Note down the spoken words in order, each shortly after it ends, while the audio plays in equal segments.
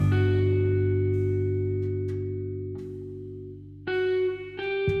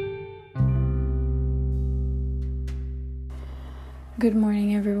Good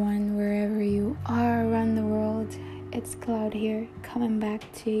morning, everyone, wherever you are around the world. It's Cloud here, coming back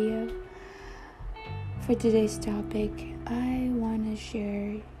to you. For today's topic, I want to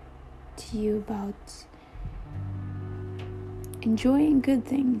share to you about enjoying good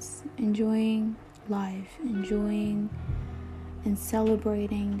things, enjoying life, enjoying and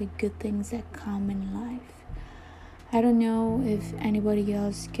celebrating the good things that come in life. I don't know if anybody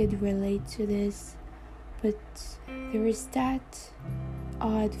else could relate to this, but there is that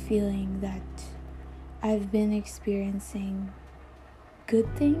odd feeling that I've been experiencing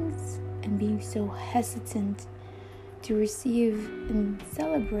good things and being so hesitant to receive and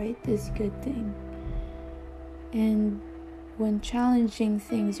celebrate this good thing. And when challenging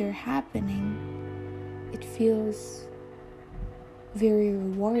things are happening, it feels very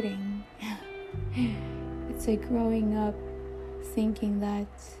rewarding. It's like growing up thinking that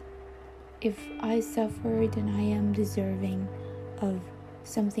if I suffer, then I am deserving of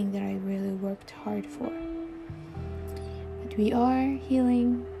something that I really worked hard for. But we are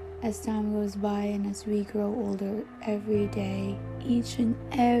healing as time goes by and as we grow older every day, each and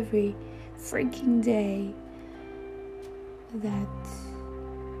every freaking day, that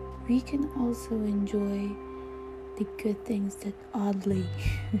we can also enjoy the good things that oddly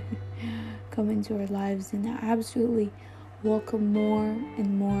come into our lives and absolutely welcome more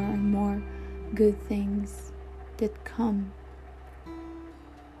and more and more good things that come.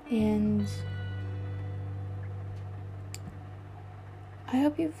 And I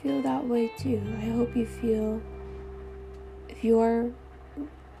hope you feel that way too. I hope you feel,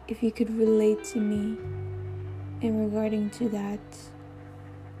 if you could relate to me in regarding to that,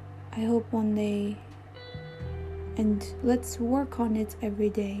 I hope one day, and let's work on it every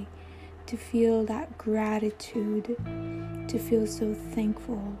day, to feel that gratitude, to feel so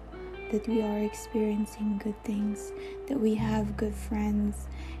thankful that we are experiencing good things, that we have good friends,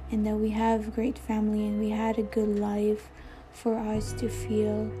 and that we have great family, and we had a good life, for us to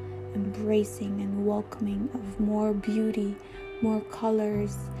feel embracing and welcoming of more beauty, more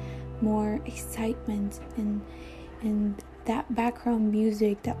colors, more excitement, and that background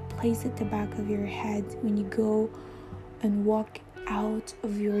music that plays at the back of your head when you go and walk out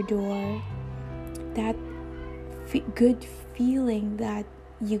of your door, that good feeling that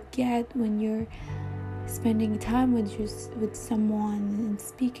you get when you're spending time with someone and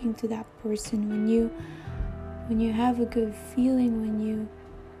speaking to that person, when you have a good feeling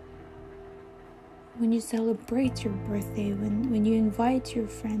when you celebrate your birthday, when you invite your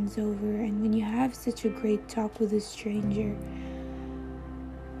friends over, and when you have such a great talk with a stranger,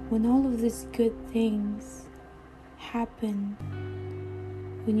 when all of these good things happen,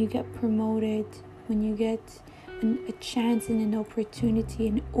 when you get promoted, when you get a chance and an opportunity,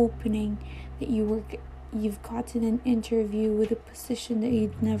 an opening that you've gotten an interview with a position that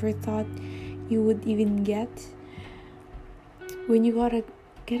you'd never thought you would even get, when you gotta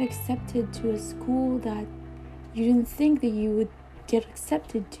get accepted to a school that you didn't think that you would get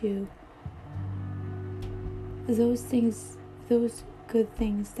accepted to, those good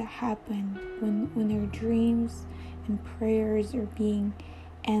things that happen when our dreams and prayers are being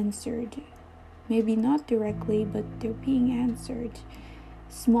answered. Maybe not directly, but they're being answered.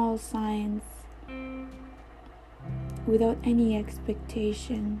 Small signs, without any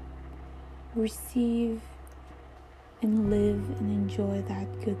expectation. Receive and live and enjoy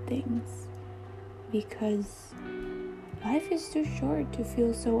that good things. Because life is too short to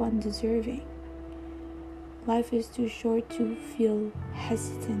feel so undeserving. Life is too short to feel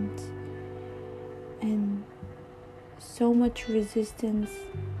hesitant. And so much resistance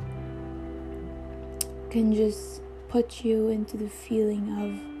can just put you into the feeling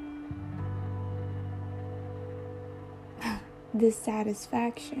of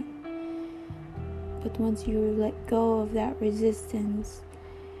dissatisfaction. But once you let go of that resistance,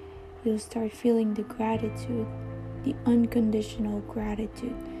 you'll start feeling the gratitude, the unconditional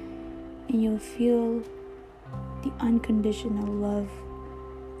gratitude, and you'll feel the unconditional love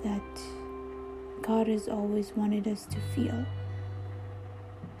that God has always wanted us to feel.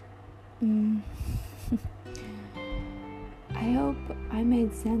 I hope I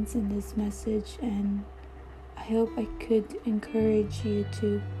made sense in this message, and I hope I could encourage you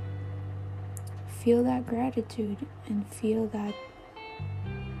to feel that gratitude and feel that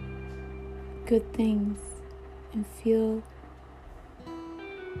good things and feel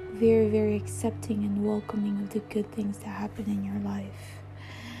very, very accepting and welcoming of the good things that happen in your life.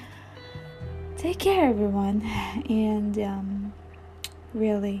 Take care, everyone, and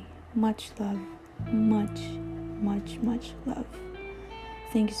really, much love, much love.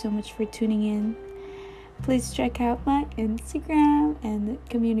 Thank you so much for tuning in. please check out my Instagram and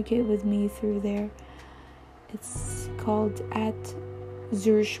communicate with me through there. It's called at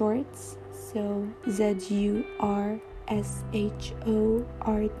Zurshorts. So ZURSHORTS.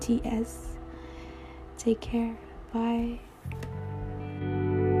 Take care. Bye.